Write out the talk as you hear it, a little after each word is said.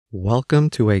Welcome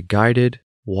to a guided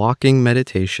walking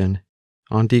meditation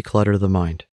on Declutter the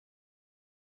Mind.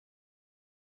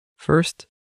 First,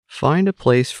 find a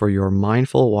place for your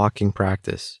mindful walking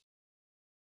practice.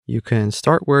 You can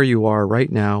start where you are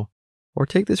right now, or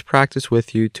take this practice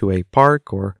with you to a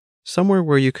park or somewhere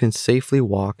where you can safely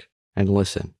walk and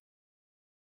listen.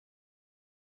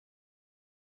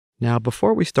 Now,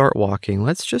 before we start walking,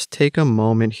 let's just take a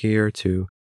moment here to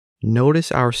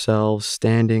notice ourselves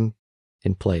standing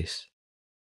in place,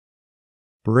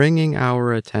 bringing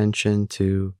our attention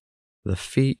to the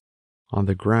feet on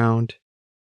the ground,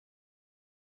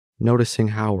 noticing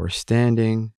how we're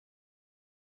standing,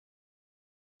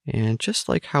 and just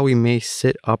like how we may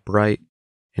sit upright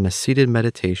in a seated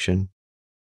meditation,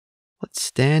 let's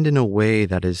stand in a way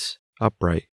that is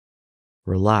upright,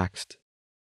 relaxed,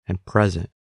 and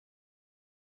present.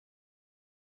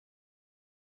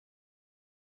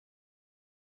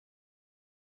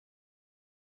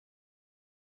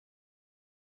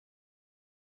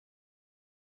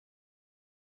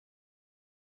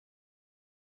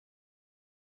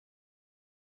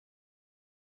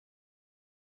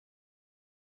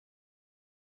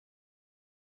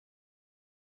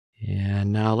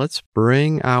 And now let's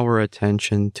bring our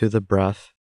attention to the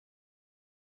breath.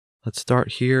 Let's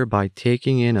start here by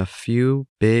taking in a few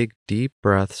big, deep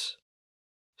breaths,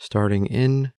 starting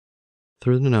in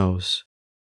through the nose,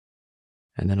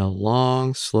 and then a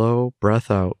long, slow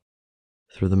breath out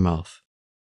through the mouth.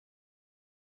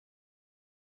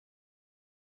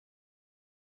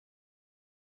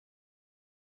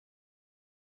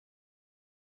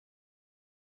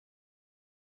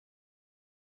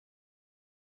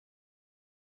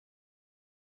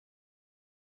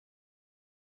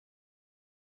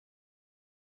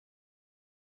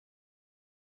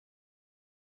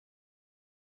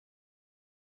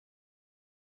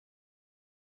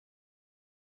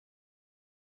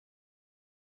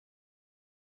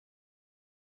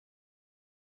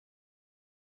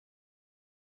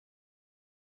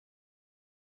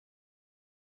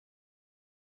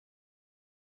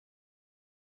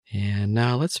 And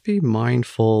now let's be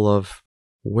mindful of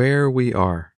where we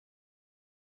are,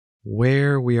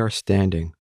 where we are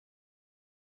standing.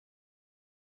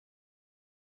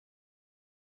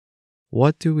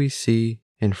 What do we see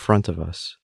in front of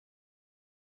us?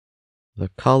 The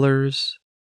colors,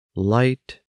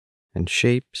 light, and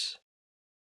shapes.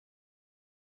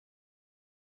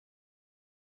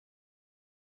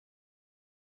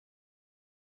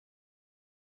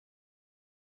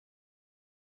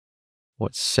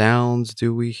 What sounds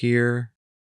do we hear?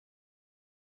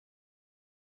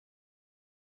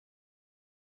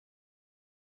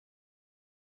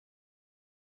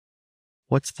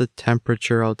 What's the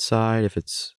temperature outside, if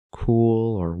it's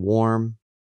cool or warm?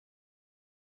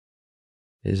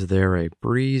 Is there a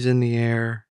breeze in the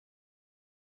air?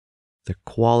 The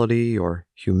quality or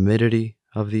humidity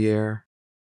of the air?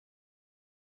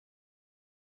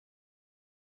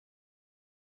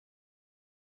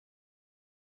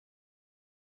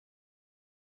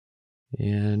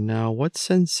 And now, what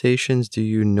sensations do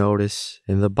you notice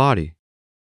in the body?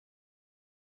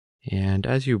 And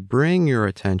as you bring your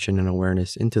attention and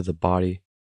awareness into the body,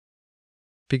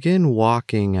 begin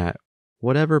walking at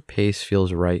whatever pace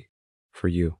feels right for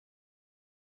you.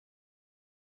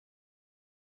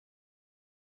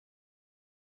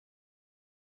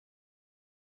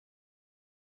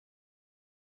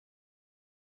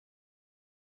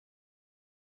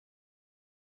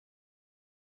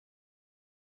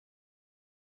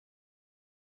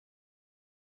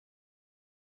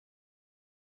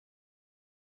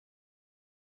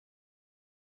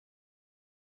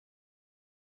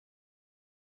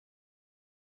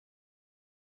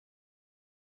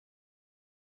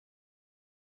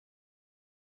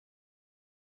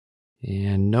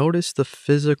 And notice the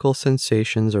physical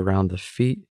sensations around the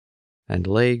feet and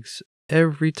legs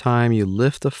every time you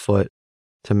lift a foot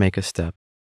to make a step.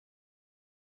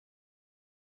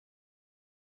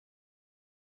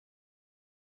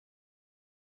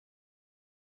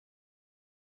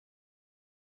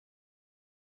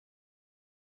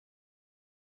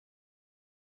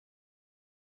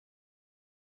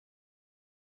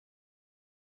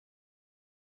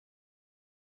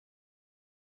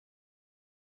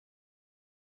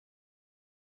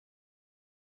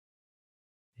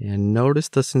 And notice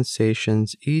the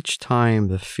sensations each time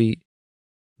the feet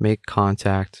make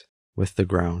contact with the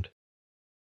ground.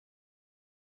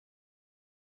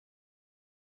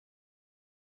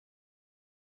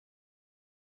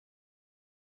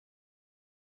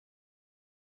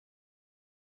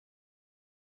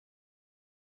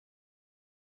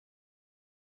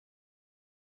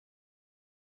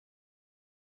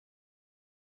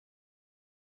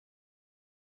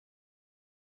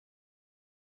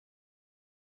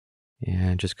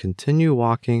 And just continue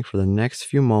walking for the next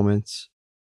few moments,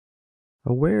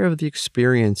 aware of the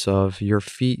experience of your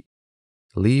feet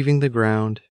leaving the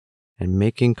ground and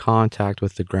making contact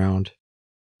with the ground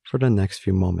for the next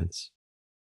few moments.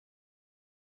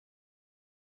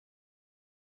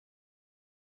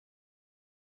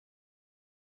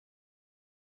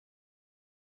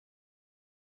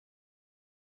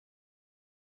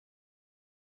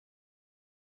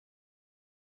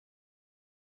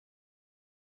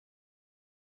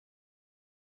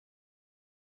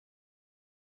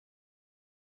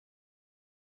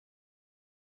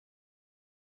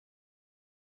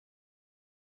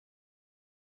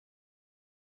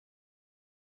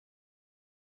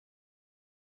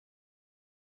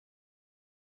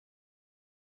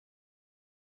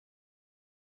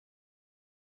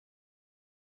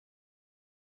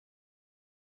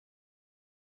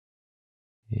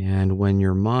 And when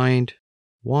your mind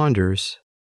wanders,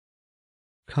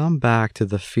 come back to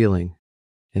the feeling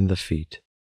in the feet.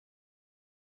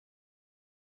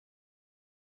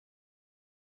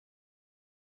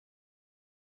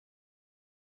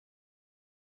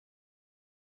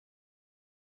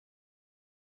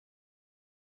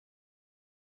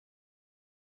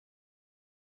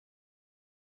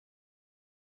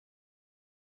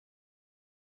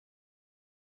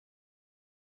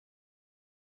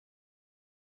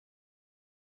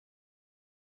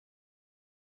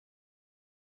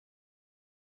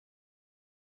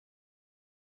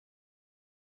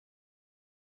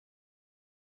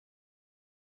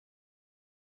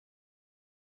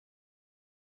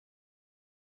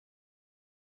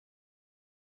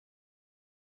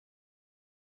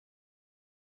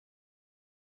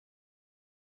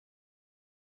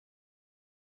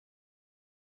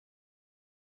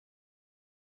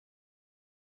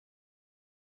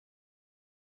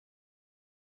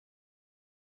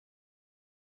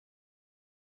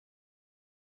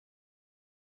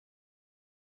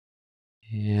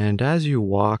 And as you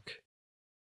walk,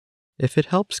 if it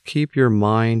helps keep your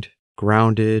mind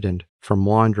grounded and from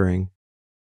wandering,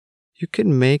 you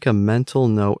can make a mental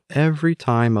note every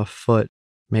time a foot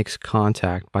makes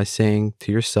contact by saying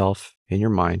to yourself in your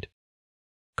mind,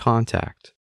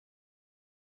 contact,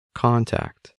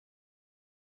 contact,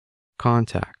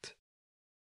 contact.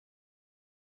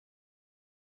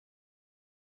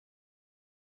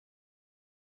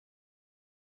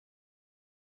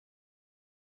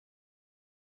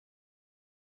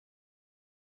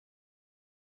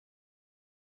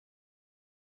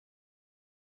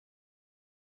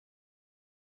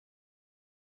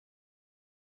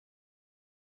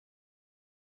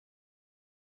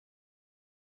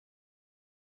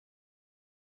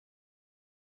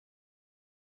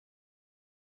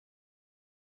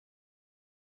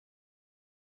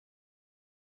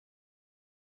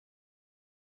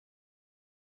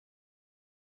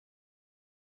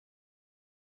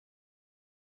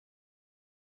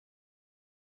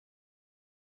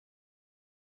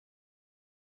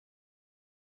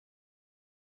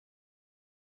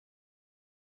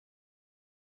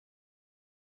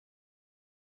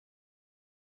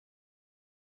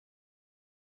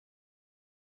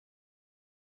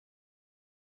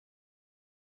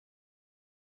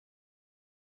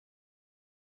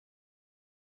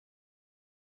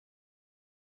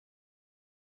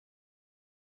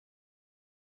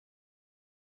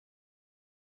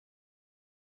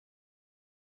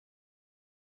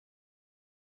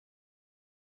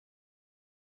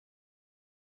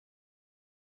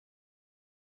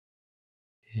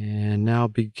 And now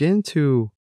begin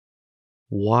to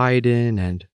widen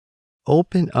and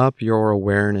open up your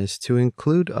awareness to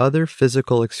include other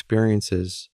physical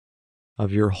experiences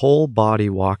of your whole body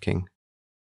walking.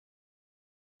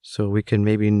 So we can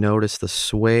maybe notice the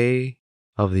sway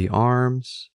of the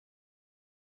arms,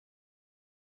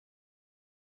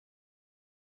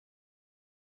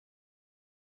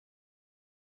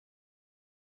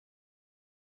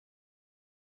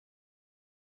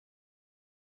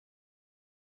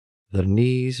 the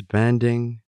knees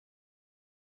bending,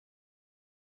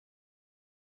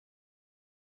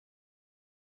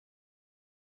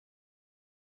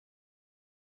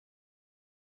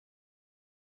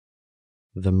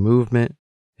 the movement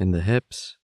in the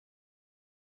hips,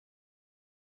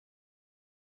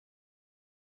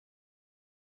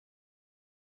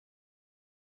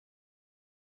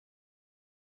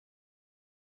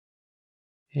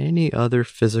 any other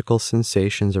physical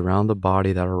sensations around the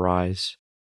body that arise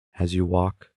as you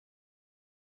walk.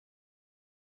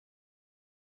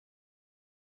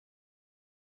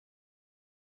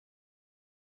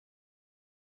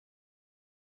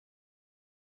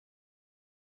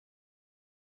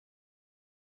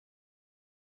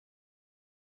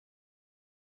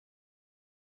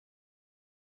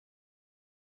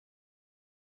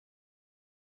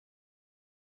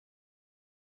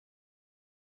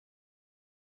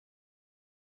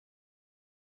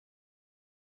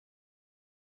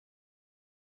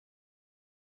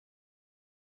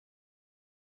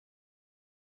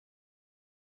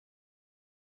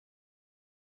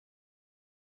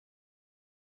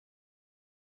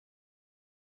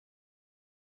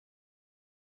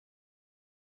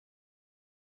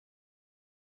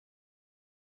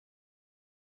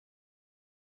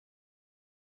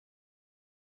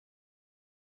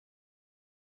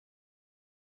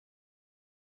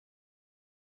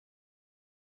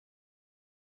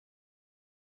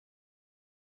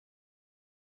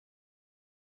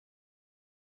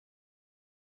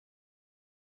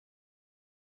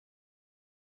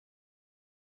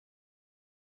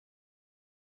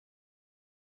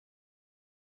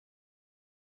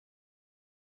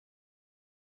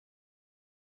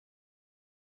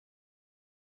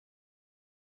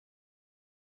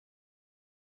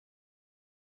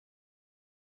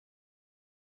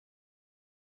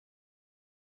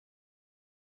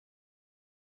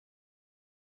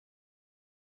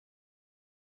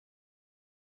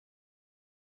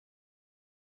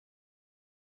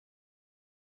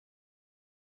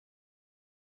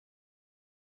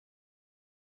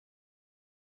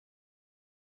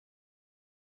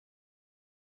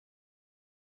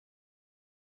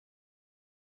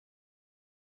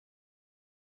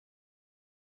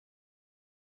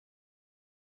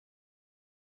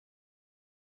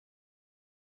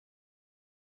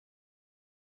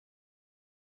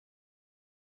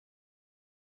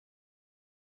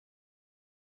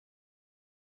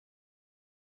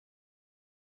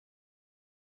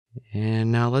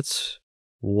 And now let's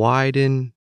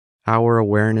widen our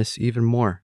awareness even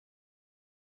more,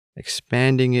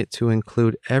 expanding it to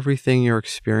include everything you're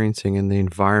experiencing in the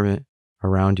environment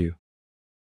around you,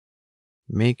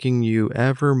 making you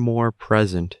ever more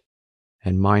present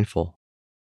and mindful.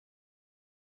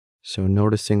 So,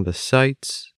 noticing the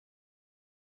sights,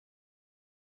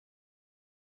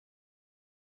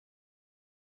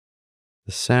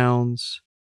 the sounds,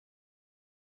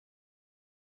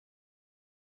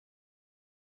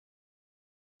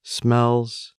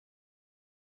 smells,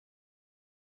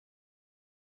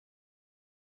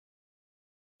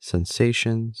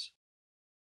 sensations,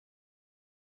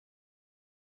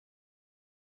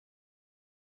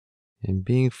 and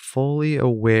being fully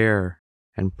aware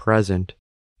and present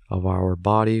of our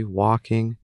body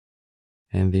walking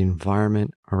and the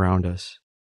environment around us.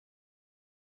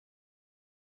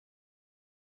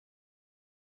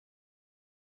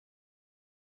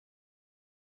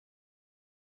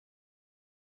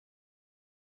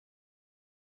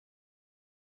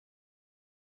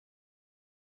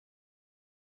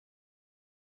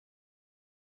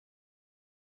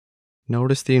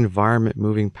 Notice the environment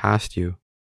moving past you.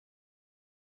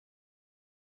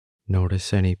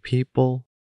 Notice any people,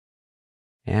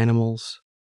 animals,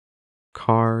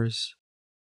 cars,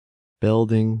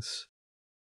 buildings,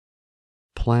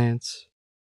 plants,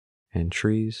 and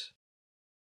trees.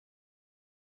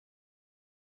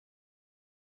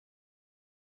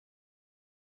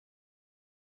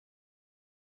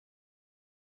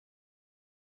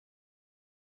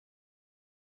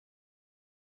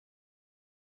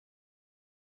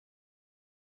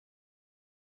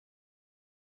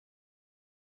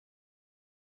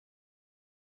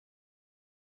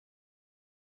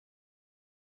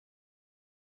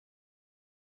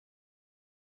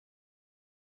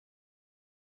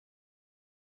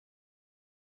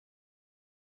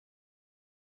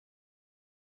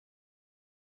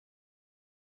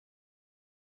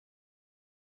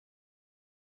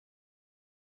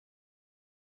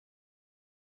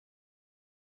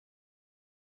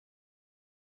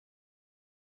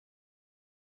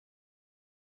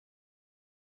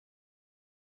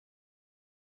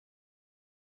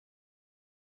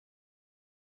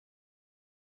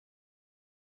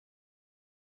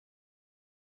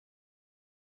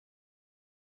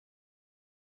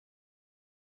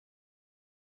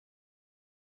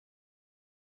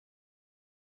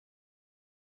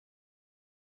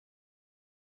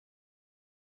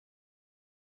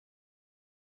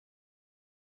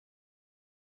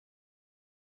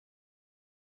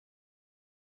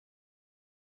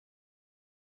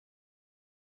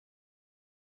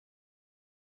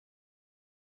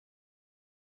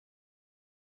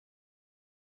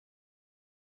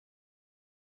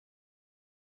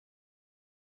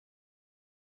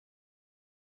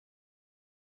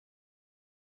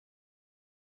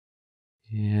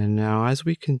 And now, as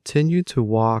we continue to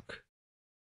walk,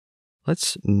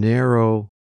 let's narrow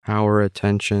our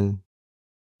attention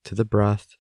to the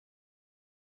breath,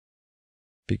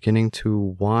 beginning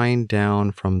to wind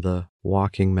down from the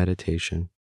walking meditation.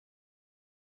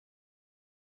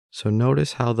 So,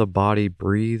 notice how the body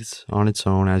breathes on its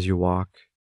own as you walk.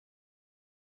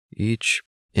 Each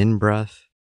in breath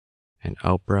and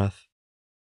out breath,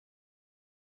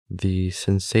 the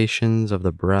sensations of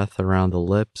the breath around the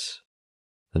lips,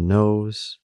 the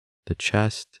nose, the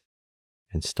chest,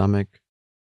 and stomach,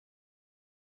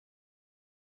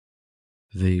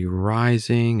 the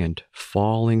rising and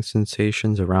falling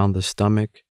sensations around the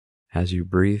stomach as you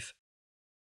breathe.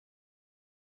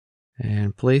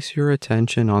 And place your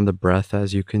attention on the breath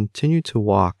as you continue to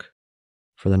walk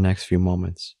for the next few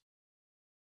moments.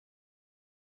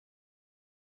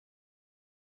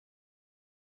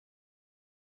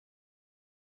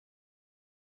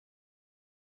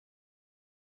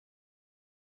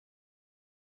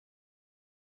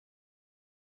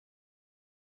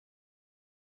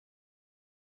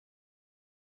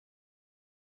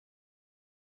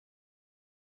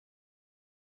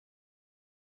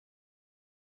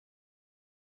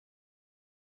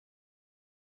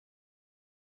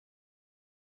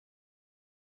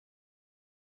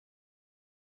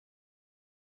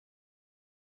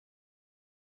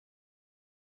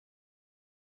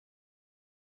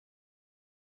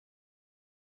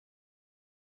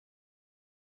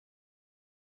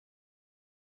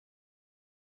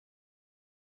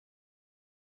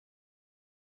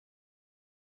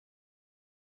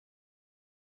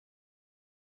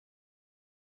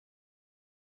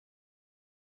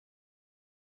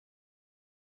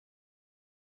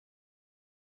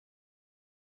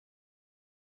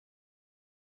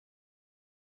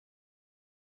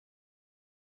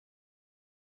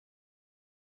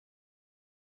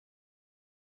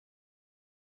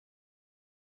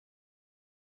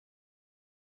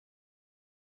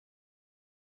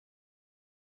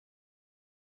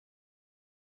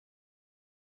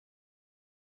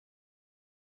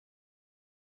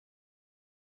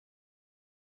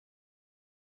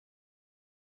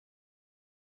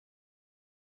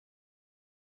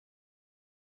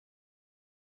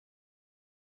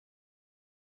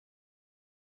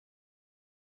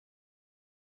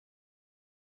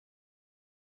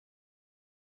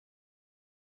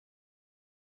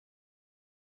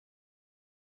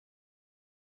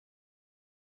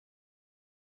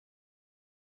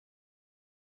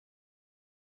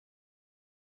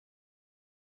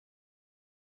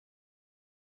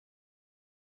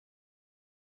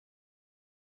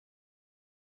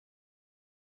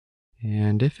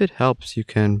 And if it helps, you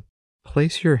can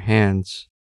place your hands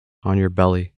on your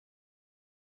belly,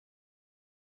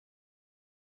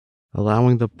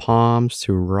 allowing the palms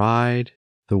to ride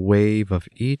the wave of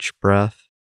each breath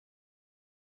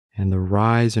and the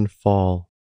rise and fall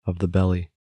of the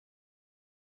belly.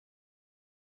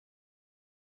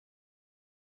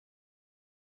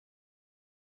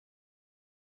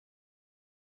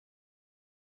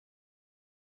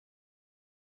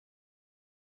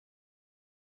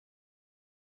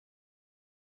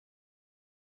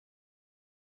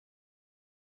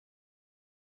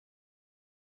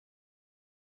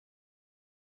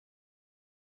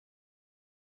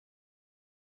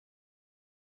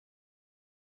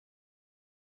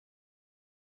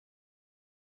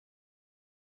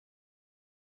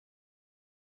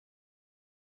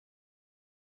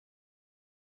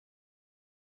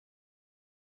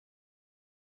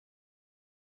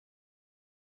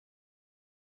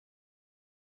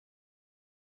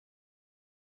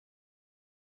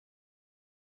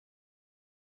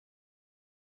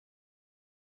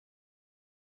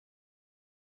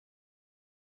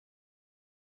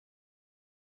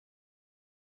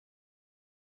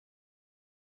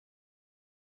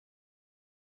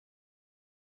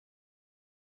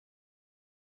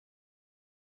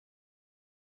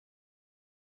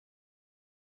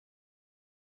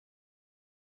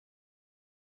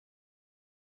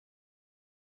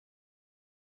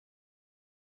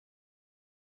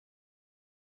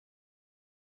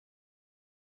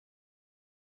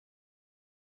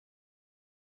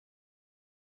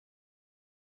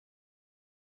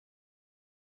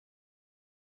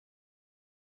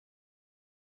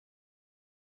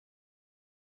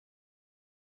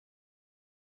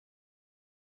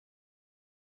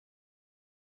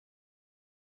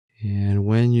 And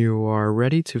when you are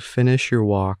ready to finish your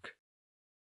walk,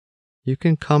 you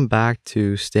can come back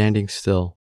to standing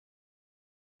still,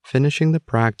 finishing the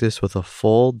practice with a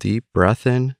full deep breath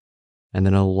in and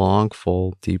then a long,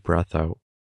 full deep breath out.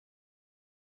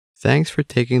 Thanks for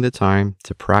taking the time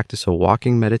to practice a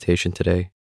walking meditation today,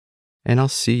 and I'll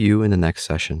see you in the next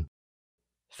session.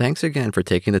 Thanks again for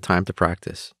taking the time to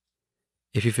practice.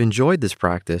 If you've enjoyed this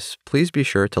practice, please be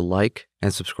sure to like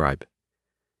and subscribe.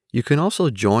 You can also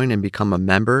join and become a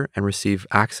member and receive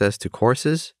access to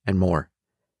courses and more.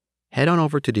 Head on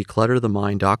over to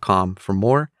declutterthemind.com for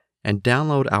more and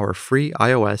download our free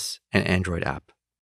iOS and Android app.